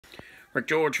Rick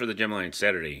George for the Gem Line.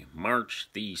 Saturday, March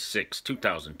the 6th,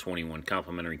 2021.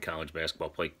 Complimentary college basketball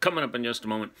play coming up in just a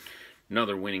moment.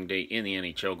 Another winning day in the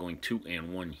NHL, going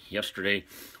 2-1 yesterday.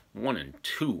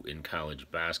 1-2 in college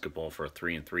basketball for a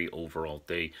 3-3 overall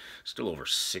day. Still over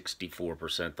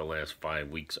 64% the last 5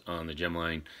 weeks on the Gem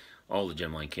Line. All the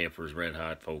Gem Line campers red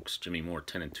hot, folks. Jimmy Moore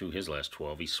 10-2 his last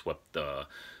 12. He swept the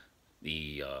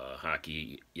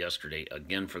hockey yesterday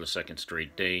again for the second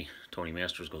straight day. Tony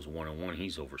Masters goes 1-1.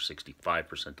 He's over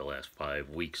 65% the last 5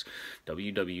 weeks.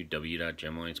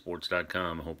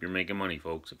 www.gemlinesports.com. I hope you're making money,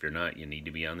 folks. If you're not, you need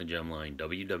to be on the Gem Line.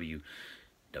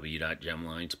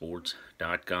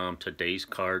 www.gemlinesports.com. Today's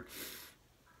card,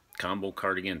 combo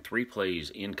card again. 3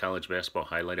 plays in college basketball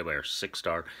highlighted by our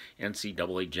 6-star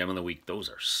NCAA Gem of the Week. Those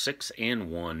are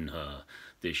 6-1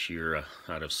 this year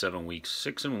out of 7 weeks.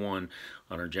 6-1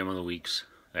 on our Gem of the Weeks.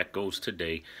 That goes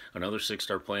today. Another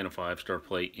 6-star play and a 5-star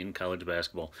play in college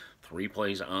basketball. 3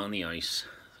 plays on the ice.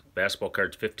 Basketball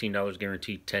cards, $15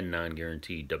 guaranteed, $10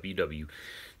 non-guaranteed.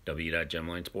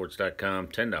 www.gemlinesports.com.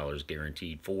 $10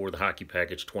 guaranteed for the hockey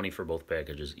package, $20 for both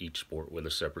packages, each sport with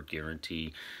a separate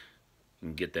guarantee. You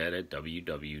can get that at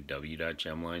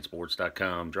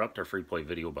www.gemlinesports.com. Dropped our free play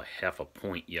video by half a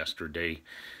point yesterday.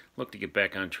 Look to get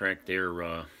back on track there.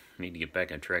 Need to get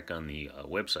back on track on the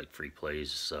website free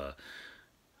plays.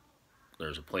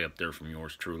 There's a play up there from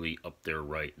yours truly up there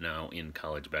right now in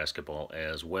college basketball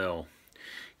as well.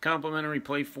 Complimentary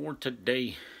play for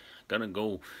today. Gonna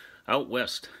go out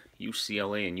west.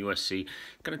 UCLA and USC.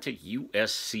 Gonna take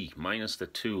USC minus the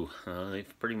 2.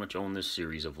 They've pretty much owned this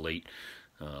series of late.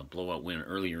 Blowout win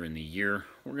earlier in the year.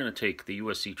 We're going to take the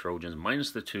USC Trojans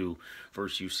minus the 2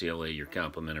 versus UCLA, your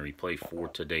complimentary play for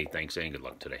today. Thanks and good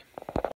luck today.